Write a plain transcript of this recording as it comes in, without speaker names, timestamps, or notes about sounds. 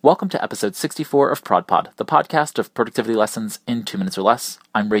Welcome to episode 64 of ProdPod, the podcast of productivity lessons in 2 minutes or less.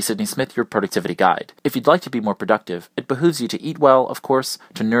 I'm Ray Sidney Smith, your productivity guide. If you'd like to be more productive, it behooves you to eat well, of course,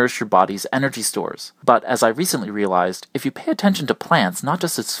 to nourish your body's energy stores. But as I recently realized, if you pay attention to plants, not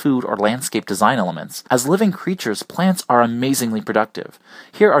just as food or landscape design elements, as living creatures, plants are amazingly productive.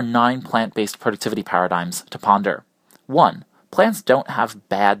 Here are 9 plant-based productivity paradigms to ponder. 1. Plants don't have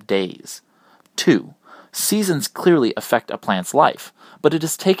bad days. 2. Seasons clearly affect a plant's life, but it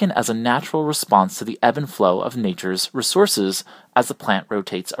is taken as a natural response to the ebb and flow of nature's resources as the plant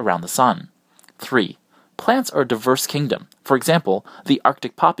rotates around the sun. 3. Plants are a diverse kingdom. For example, the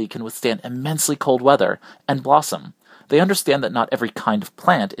Arctic poppy can withstand immensely cold weather and blossom. They understand that not every kind of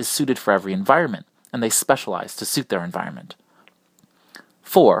plant is suited for every environment, and they specialize to suit their environment.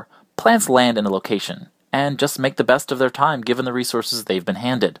 4. Plants land in a location, and just make the best of their time given the resources they've been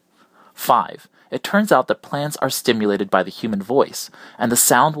handed. 5. It turns out that plants are stimulated by the human voice, and the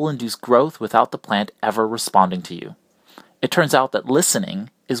sound will induce growth without the plant ever responding to you. It turns out that listening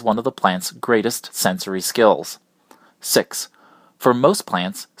is one of the plant's greatest sensory skills. 6. For most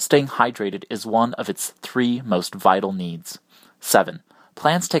plants, staying hydrated is one of its 3 most vital needs. 7.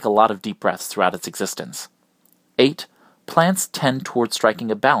 Plants take a lot of deep breaths throughout its existence. 8. Plants tend toward striking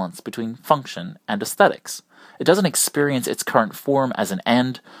a balance between function and aesthetics. It doesn't experience its current form as an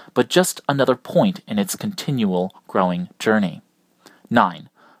end, but just another point in its continual growing journey. 9.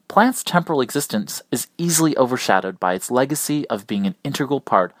 Plants' temporal existence is easily overshadowed by its legacy of being an integral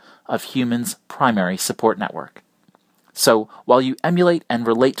part of humans' primary support network. So, while you emulate and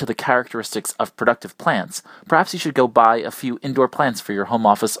relate to the characteristics of productive plants, perhaps you should go buy a few indoor plants for your home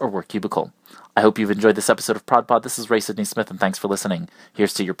office or work cubicle. I hope you've enjoyed this episode of ProdPod. This is Ray Sidney Smith, and thanks for listening.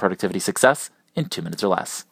 Here's to your productivity success in 2 minutes or less.